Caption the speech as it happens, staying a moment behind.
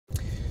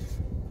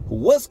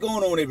What's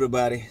going on,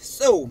 everybody?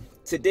 So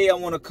today I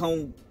want to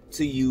come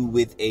to you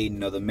with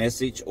another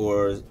message,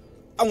 or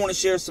I want to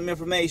share some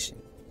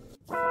information.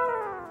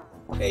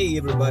 Hey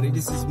everybody,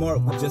 this is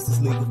Mark with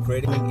Justice League of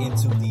Credit. Going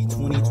into the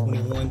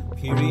 2021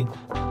 period,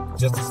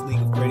 Justice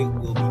League of Credit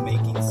will be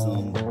making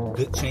some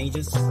good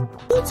changes.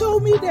 You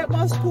told me that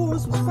my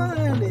scores was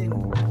fine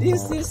and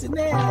this and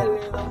that,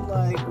 and I'm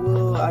like,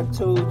 well, I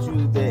told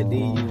you that they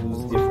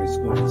use different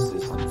scoring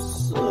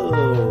systems. So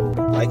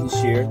like and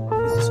share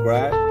and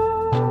subscribe.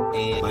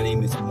 And my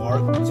name is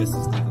Mark with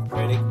Justice League of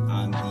Credit.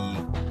 I'm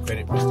the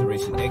credit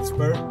restoration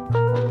expert,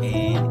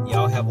 and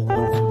y'all have a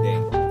wonderful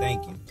day.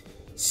 Thank you.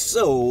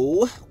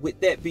 So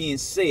with that being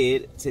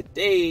said,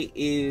 today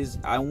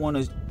I want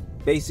to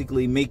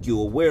basically make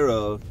you aware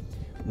of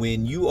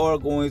when you are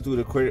going through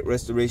the credit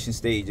restoration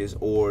stages,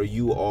 or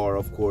you are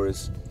of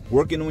course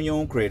working on your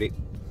own credit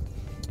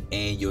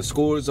and your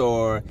scores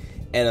are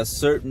at a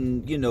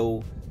certain,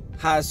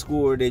 high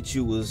score that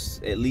you was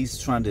at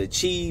least trying to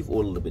achieve,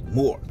 or a little bit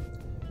more.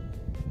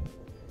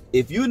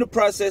 If you're in the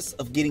process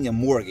of getting a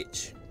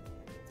mortgage,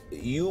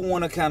 you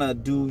want to kind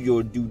of do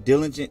your due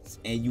diligence,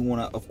 and you want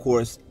to of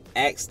course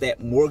ask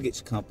that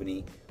mortgage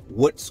company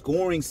what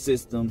scoring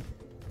system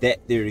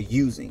that they're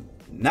using.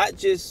 Not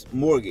just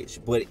mortgage,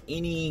 but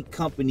any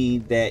company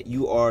that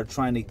you are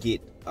trying to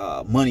get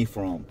money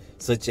from,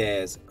 such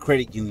as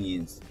credit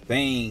unions,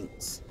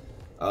 banks,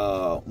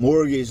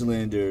 mortgage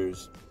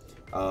lenders,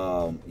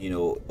 or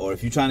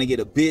if you're trying to get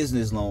a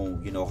business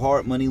loan,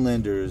 hard money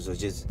lenders, or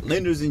just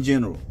lenders in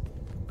general.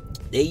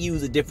 They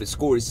use a different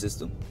scoring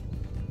system.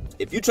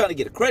 If you're trying to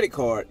get a credit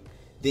card,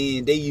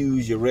 then they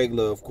use your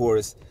regular, of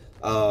course,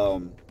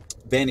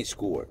 Vantage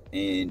score.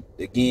 And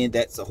again,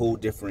 that's a whole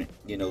different,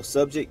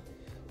 subject.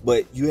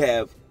 But you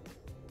have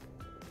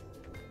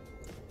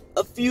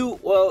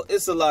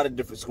it's a lot of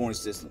different scoring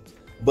systems.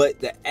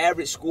 But the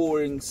average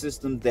scoring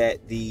system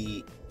that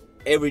the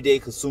everyday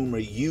consumer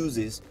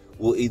uses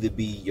will either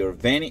be your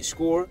Vantage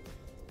score,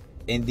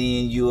 and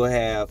then you'll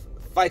have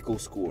FICO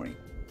scoring.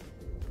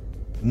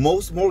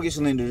 Most mortgage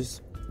lenders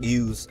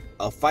use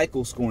a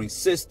FICO scoring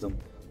system,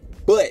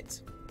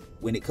 but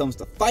when it comes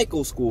to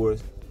FICO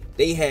scores,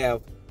 they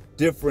have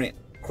different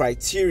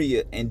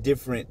criteria and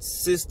different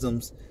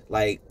systems,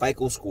 like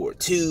FICO score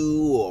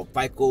 2 or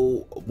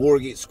FICO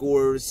mortgage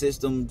score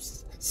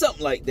systems,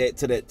 something like that,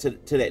 to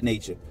that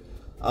nature.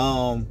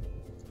 So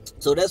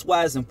that's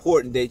why it's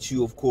important that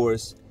you, of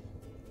course,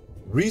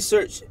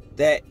 research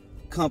that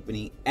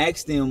company,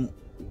 ask them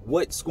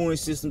what scoring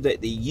system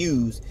that they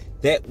use.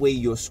 That way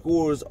your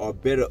scores are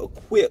better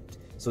equipped,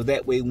 so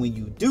that way when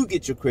you do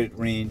get your credit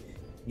ran,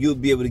 you'll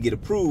be able to get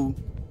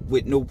approved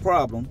with no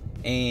problem.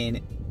 And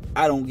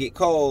I don't get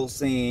calls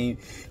saying,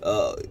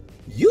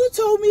 you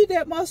told me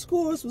that my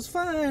scores was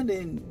fine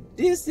and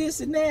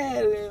this and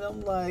that, and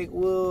I'm like,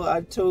 well,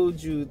 I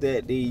told you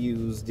that they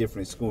use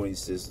different scoring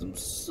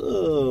systems.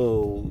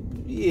 So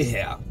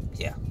yeah.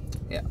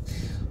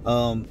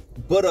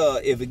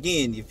 But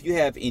if you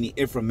have any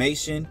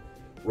information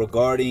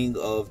regarding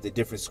of the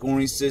different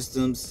scoring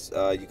systems,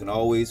 you can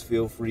always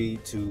feel free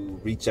to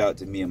reach out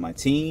to me and my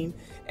team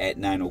at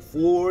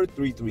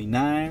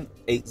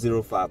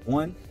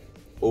 904-339-8051,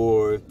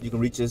 or you can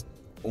reach us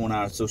on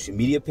our social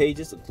media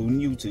pages, including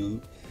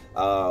YouTube.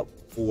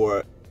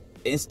 For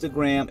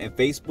Instagram and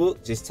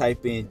Facebook, just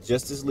type in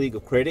Justice League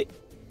of Credit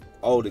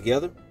all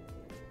together.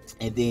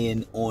 And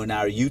then on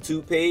our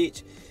YouTube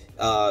page,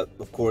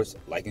 of course,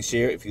 like and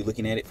share. If you're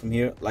looking at it from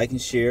here, like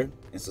and share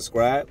and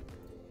subscribe.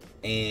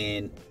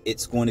 And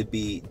it's going to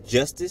be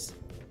Justice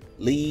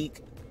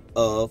League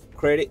of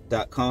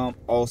Credit.com,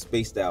 all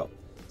spaced out.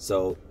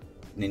 So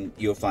then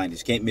you'll find it.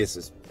 You can't miss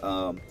us.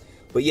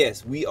 But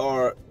yes, we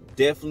are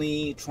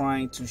definitely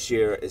trying to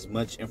share as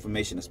much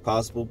information as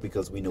possible,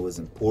 because we know it's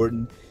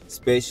important,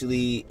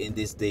 especially in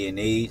this day and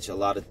age. A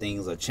lot of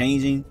things are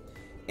changing,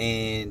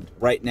 and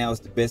right now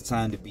it's the best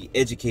time to be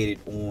educated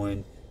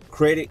on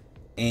credit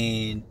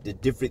and the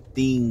different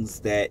things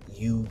that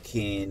you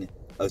can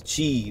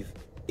achieve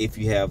if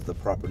you have the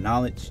proper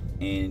knowledge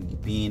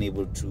and being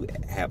able to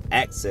have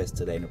access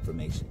to that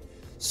information.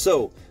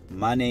 So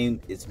my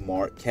name is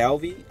Mark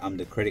CALVY. I'm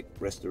the credit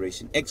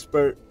restoration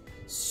expert.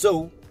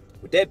 So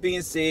with that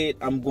being said,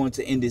 I'm going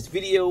to end this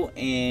video,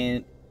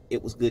 and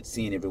it was good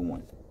seeing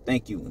everyone.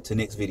 Thank you. Until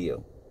next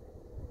video.